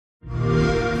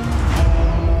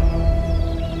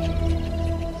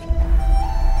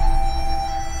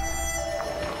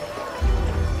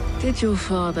Did your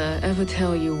father ever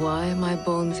tell you why my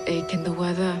bones ache in the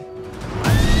weather?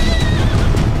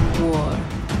 War.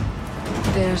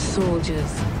 Their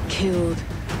soldiers killed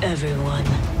everyone.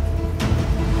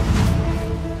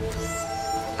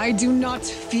 I do not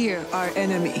fear our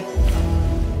enemy.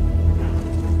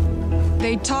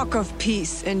 They talk of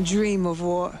peace and dream of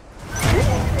war.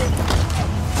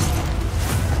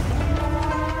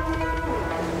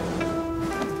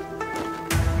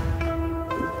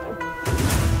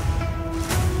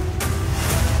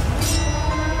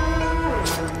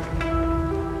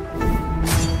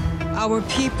 Our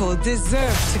people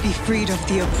deserve to be freed of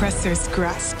the oppressor's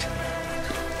grasp.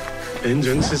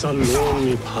 Vengeance is a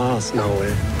lonely path,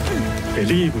 Naoe.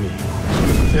 Believe me,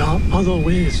 there are other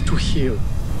ways to heal.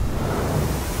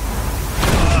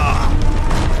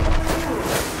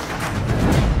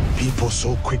 People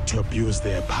so quick to abuse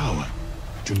their power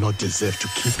do not deserve to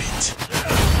keep it.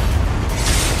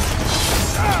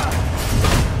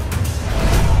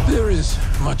 There is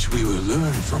much we will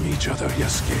learn from each other,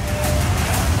 Yasuke.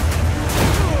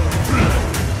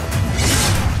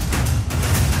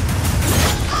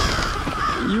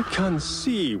 You can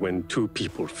see when two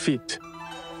people fit,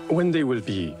 when they will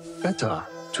be better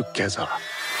together.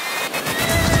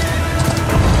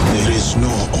 There is no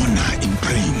honor in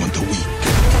preying on the weak.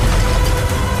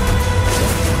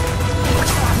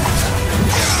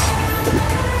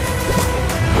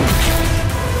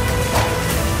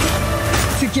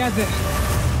 Together,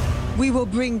 we will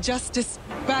bring justice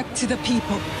back to the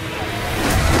people.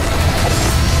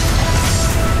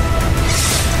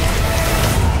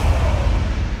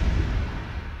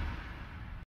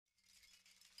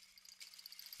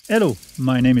 Hello,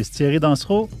 my name is Thierry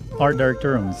Dansereau, art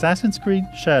director on Assassin's Creed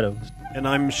Shadows. And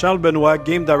I'm Benoit,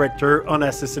 game director on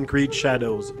Assassin's Creed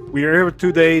Shadows. We are here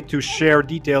today to share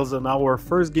details on our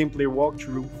first gameplay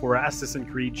walkthrough for Assassin's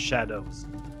Creed Shadows.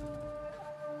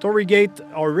 Torii gates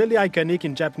are really iconic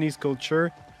in Japanese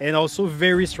culture and also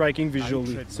very striking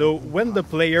visually. So when the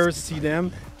players see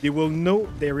them, they will know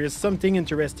there is something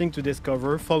interesting to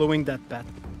discover following that path.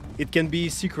 It can be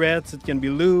secrets, it can be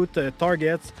loot,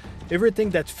 targets, everything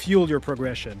that fuel your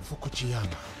progression.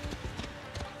 Fukuchiyama.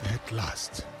 At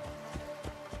last.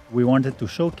 We wanted to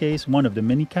showcase one of the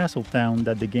many castle towns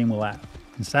that the game will have.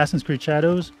 In Assassin's Creed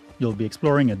Shadows, you'll be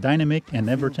exploring a dynamic and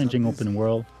ever-changing open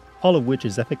world, all of which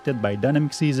is affected by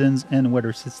dynamic seasons and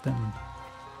weather system.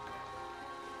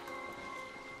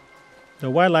 The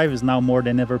wildlife is now more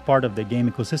than ever part of the game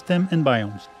ecosystem and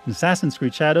biomes. In Assassin's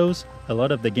Creed Shadows, a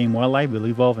lot of the game wildlife will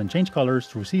evolve and change colors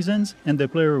through seasons, and the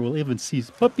player will even see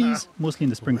puppies, mostly in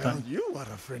the springtime. Well, you are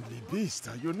a friendly beast,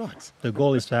 are you not? The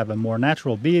goal is to have a more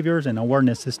natural behaviors and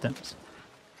awareness systems.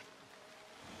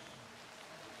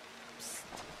 Psst.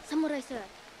 Samurai sir,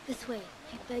 this way,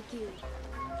 I beg you.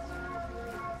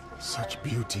 Such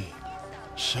beauty,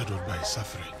 shadowed by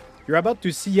suffering. You're about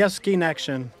to see Yasuke in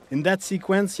action. In that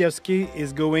sequence, Yasuke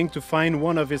is going to find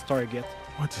one of his targets.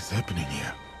 What is happening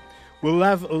here? We'll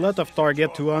have a lot of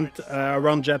targets to hunt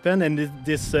around Japan, and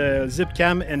this zip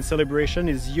cam and celebration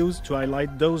is used to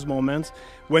highlight those moments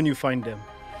when you find them.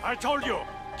 I told you,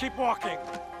 keep walking.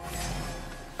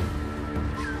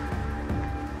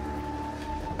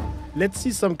 Let's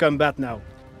see some combat now.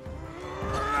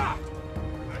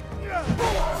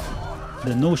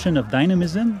 The notion of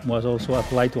dynamism was also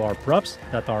applied to our props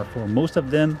that are, for most of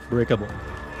them, breakable.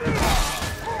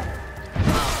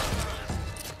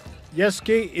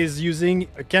 Yasuke is using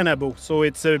a kanabo, so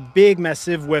it's a big,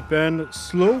 massive weapon,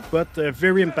 slow but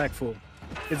very impactful.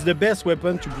 It's the best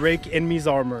weapon to break enemies'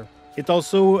 armor. It's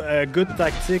also a good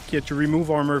tactic to remove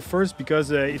armor first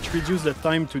because it reduces the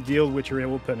time to deal with your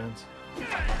opponents.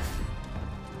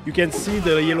 You can see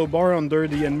the yellow bar under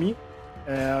the enemy.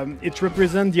 It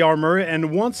represents the armor,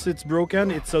 and once it's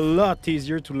broken, it's a lot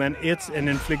easier to land hits and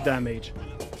inflict damage.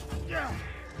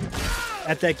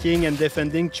 Attacking and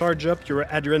defending charge up your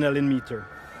adrenaline meter.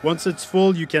 Once it's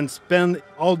full, you can spend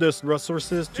all those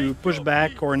resources to push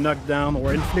back or knock down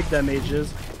or inflict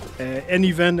damages and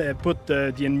even put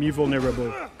the enemy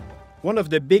vulnerable. One of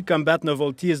the big combat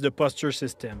novelty is the posture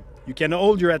system. You can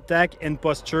hold your attack and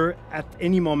posture at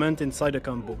any moment inside a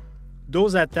combo.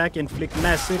 Those attacks inflict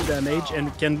massive damage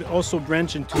and can also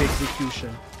branch into execution.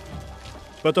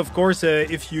 But of course,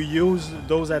 if you use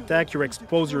those attacks, you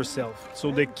expose yourself.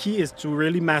 So the key is to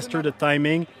really master the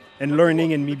timing and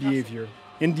learning enemy behavior.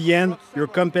 In the end, your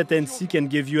competency can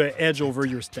give you an edge over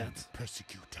your stats.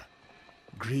 Persecutor.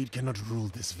 Greed cannot rule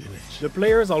this village. The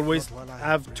players always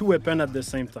have two weapons at the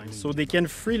same time, so they can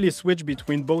freely switch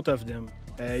between both of them.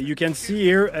 You can see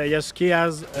here, Yasuke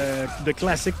has the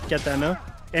classic katana,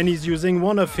 and he's using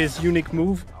one of his unique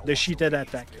moves, the sheeted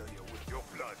attack.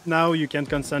 Now you can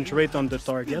concentrate on the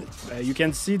target. You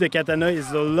can see the katana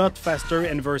is a lot faster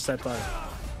and versatile.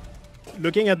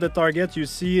 Looking at the target, you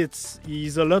see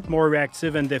he's a lot more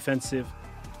reactive and defensive.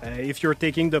 If you're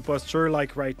taking the posture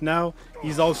like right now,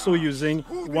 he's also using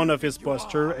one of his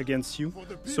posture against you.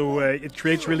 So it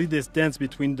creates really this dance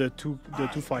between the two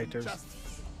fighters.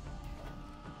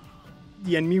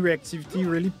 The enemy reactivity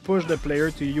really pushed the player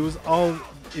to use all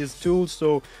his tools.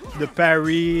 So the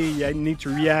parry, you need to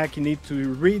react, you need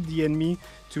to read the enemy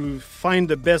to find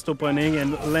the best opening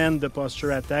and land the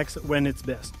posture attacks when it's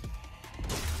best.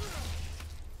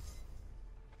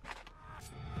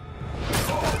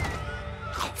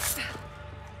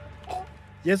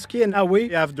 Yasuke and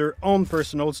Naoe have their own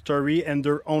personal story and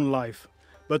their own life.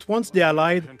 But once they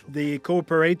allied, they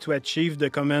cooperate to achieve the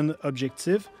common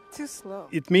objective. Too slow.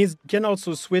 It means you can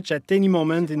also switch at any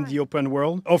moment in the open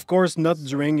world. Of course, not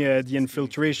during the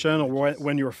infiltration or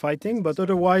when you're fighting, but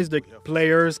otherwise the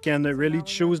players can really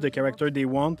choose the character they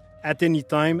want at any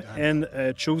time and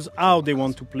choose how they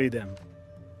want to play them.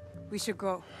 We should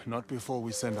go. Not before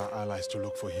we send our allies to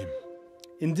look for him.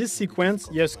 In this sequence,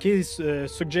 Yasuke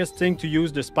is suggesting to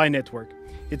use the spy network.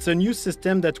 It's a new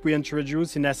system that we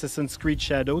introduced in Assassin's Creed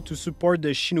Shadow to support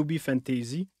the Shinobi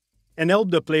fantasy and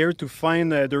help the player to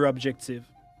find their objective.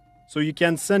 So you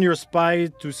can send your spy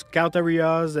to scout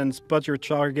areas and spot your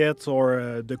targets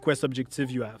or the quest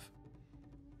objective you have.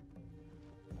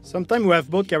 Sometimes we have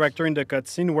both characters in the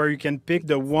cutscene where you can pick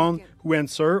the one who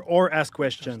answers or ask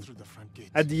questions.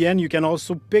 At the end, you can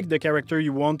also pick the character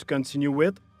you want to continue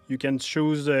with. You can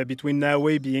choose between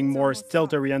Naoe being more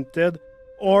stealth-oriented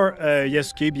or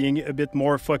Yasuke being a bit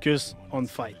more focused on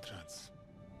fight.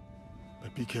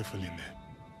 But be careful in there.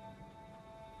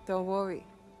 Don't worry.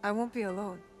 I won't be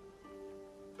alone.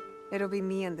 It'll be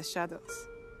me and the shadows.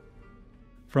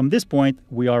 From this point,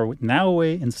 we are with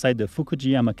Naoe inside the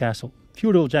Fukuchiyama Castle.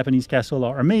 Feudal Japanese castles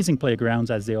are amazing playgrounds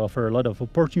as they offer a lot of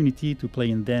opportunity to play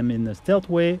in them in a stealth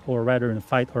way or rather in a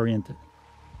fight-oriented.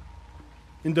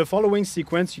 In the following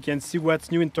sequence, you can see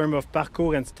what's new in terms of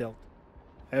parkour and stealth.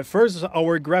 First,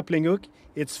 our grappling hook.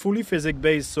 It's fully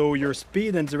physics-based, so your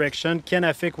speed and direction can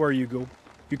affect where you go.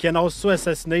 You can also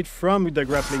assassinate from the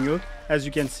grappling hook, as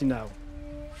you can see now.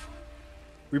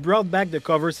 We brought back the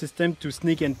cover system to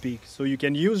sneak and peek, so you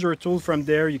can use your tool from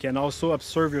there. You can also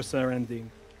observe your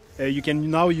surrounding. You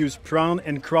can now use prone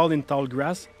and crawl in tall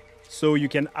grass. So you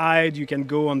can hide, you can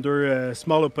go under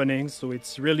small openings, so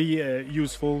it's really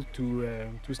useful to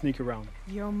sneak around.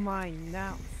 You're mine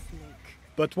now, Snake.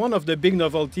 But one of the big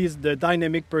novelties is the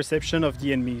dynamic perception of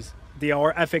the enemies. They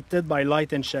are affected by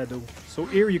light and shadow. So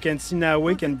here you can see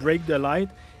Naoe can break the light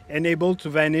and able to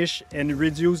vanish and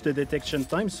reduce the detection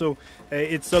time, so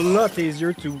it's a lot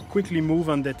easier to quickly move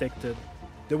undetected.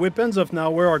 The weapons of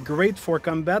Naoe are great for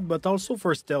combat, but also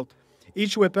for stealth.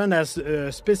 Each weapon has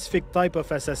a specific type of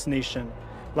assassination.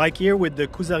 Like here with the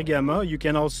Kusarigama, you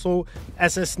can also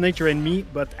assassinate your enemy,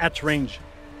 but at range.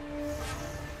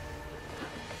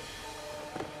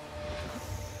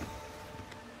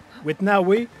 With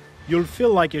Naoe, you'll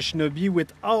feel like a shinobi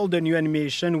with all the new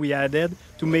animation we added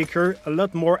to make her a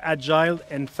lot more agile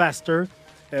and faster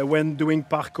when doing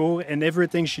parkour and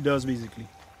everything she does basically.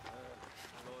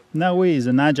 Naoe is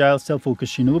an agile,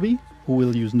 self-focused shinobi who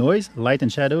will use noise, light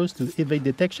and shadows to evade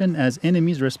detection as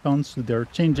enemies respond to their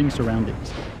changing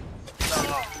surroundings.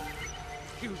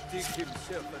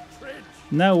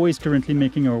 Naoe is currently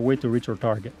making her way to reach her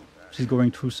target. She's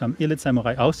going through some elite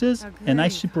samurai houses, and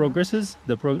as she progresses,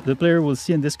 the player will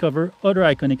see and discover other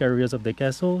iconic areas of the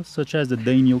castle, such as the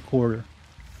daimyo quarter.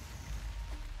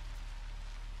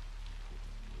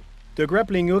 The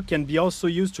grappling hook can be also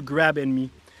used to grab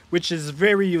enemy, which is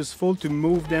very useful to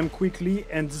move them quickly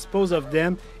and dispose of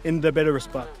them in the better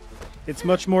spot. It's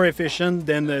much more efficient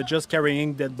than just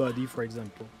carrying dead body, for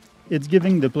example. It's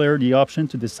giving the player the option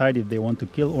to decide if they want to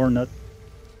kill or not.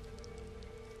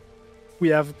 We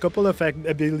have a couple of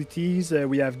abilities,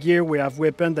 we have gear, we have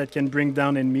weapons that can bring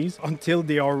down enemies until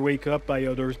they are wake up by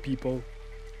other people.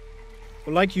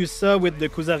 Like you saw with the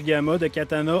Kusarigama, the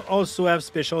katana also have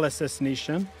special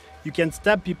assassination. You can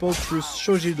stab people through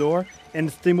shoji door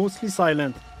and stay mostly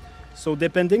silent. So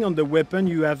depending on the weapon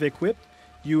you have equipped,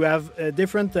 you have a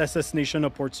different assassination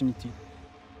opportunity.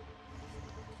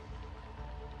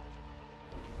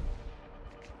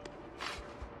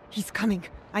 He's coming.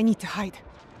 I need to hide.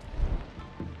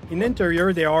 In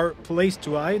interior, there are places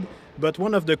to hide, but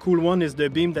one of the cool ones is the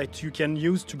beam that you can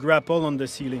use to grapple on the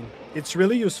ceiling. It's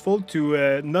really useful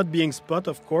to not being spotted,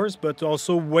 of course, but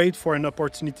also wait for an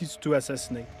opportunity to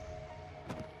assassinate.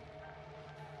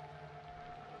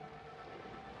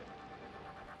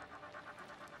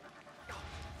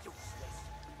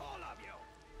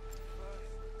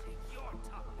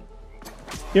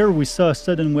 Here we saw a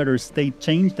sudden weather state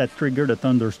change that triggered a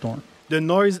thunderstorm. The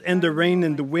noise and the rain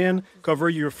and the wind cover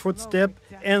your footstep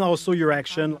and also your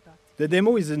action. The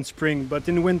demo is in spring, but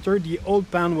in winter the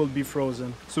old pan will be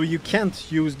frozen, so you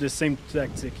can't use the same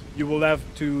tactic. You will have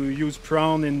to use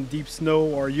prawn in deep snow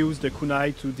or use the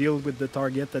kunai to deal with the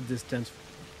target at distance.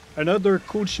 Another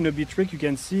cool shinobi trick you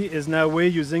can see is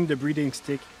Naoe using the breathing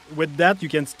stick. With that you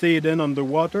can stay hidden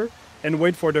underwater and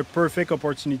wait for the perfect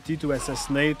opportunity to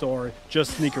assassinate or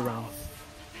just sneak around.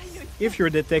 If you're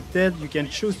detected, you can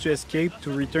choose to escape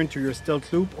to return to your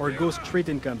stealth loop or go straight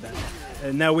in combat.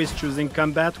 Naoe is choosing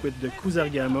combat with the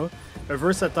Kusarigama, a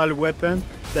versatile weapon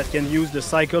that can use the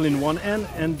cycle in one hand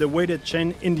and the weighted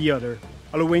chain in the other,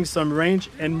 allowing some range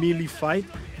and melee fight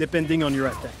depending on your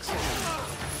attacks.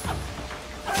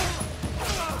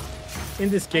 In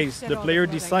this case, the player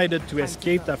decided to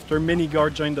escape after many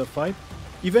guards joined the fight.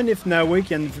 Even if Naoe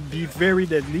can be very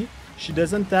deadly, she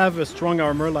doesn't have a strong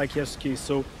armor like Yasuke,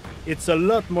 so it's a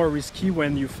lot more risky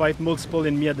when you fight multiple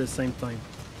enemies at the same time.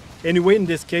 Anyway, in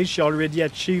this case, she already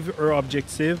achieved her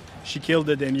objective. She killed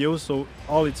the daimyo, so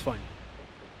all is fine.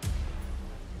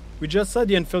 We just saw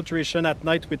the infiltration at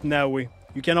night with Naoe.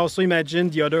 You can also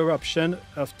imagine the other option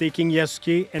of taking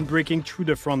Yasuke and breaking through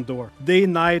the front door. Day,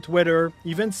 night, weather,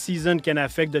 even season can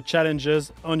affect the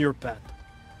challenges on your path.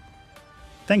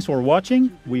 Thanks for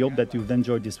watching. We hope that you've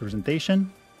enjoyed this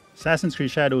presentation. Assassin's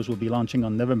Creed Shadows will be launching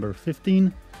on November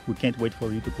 15. We can't wait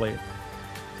for you to play it.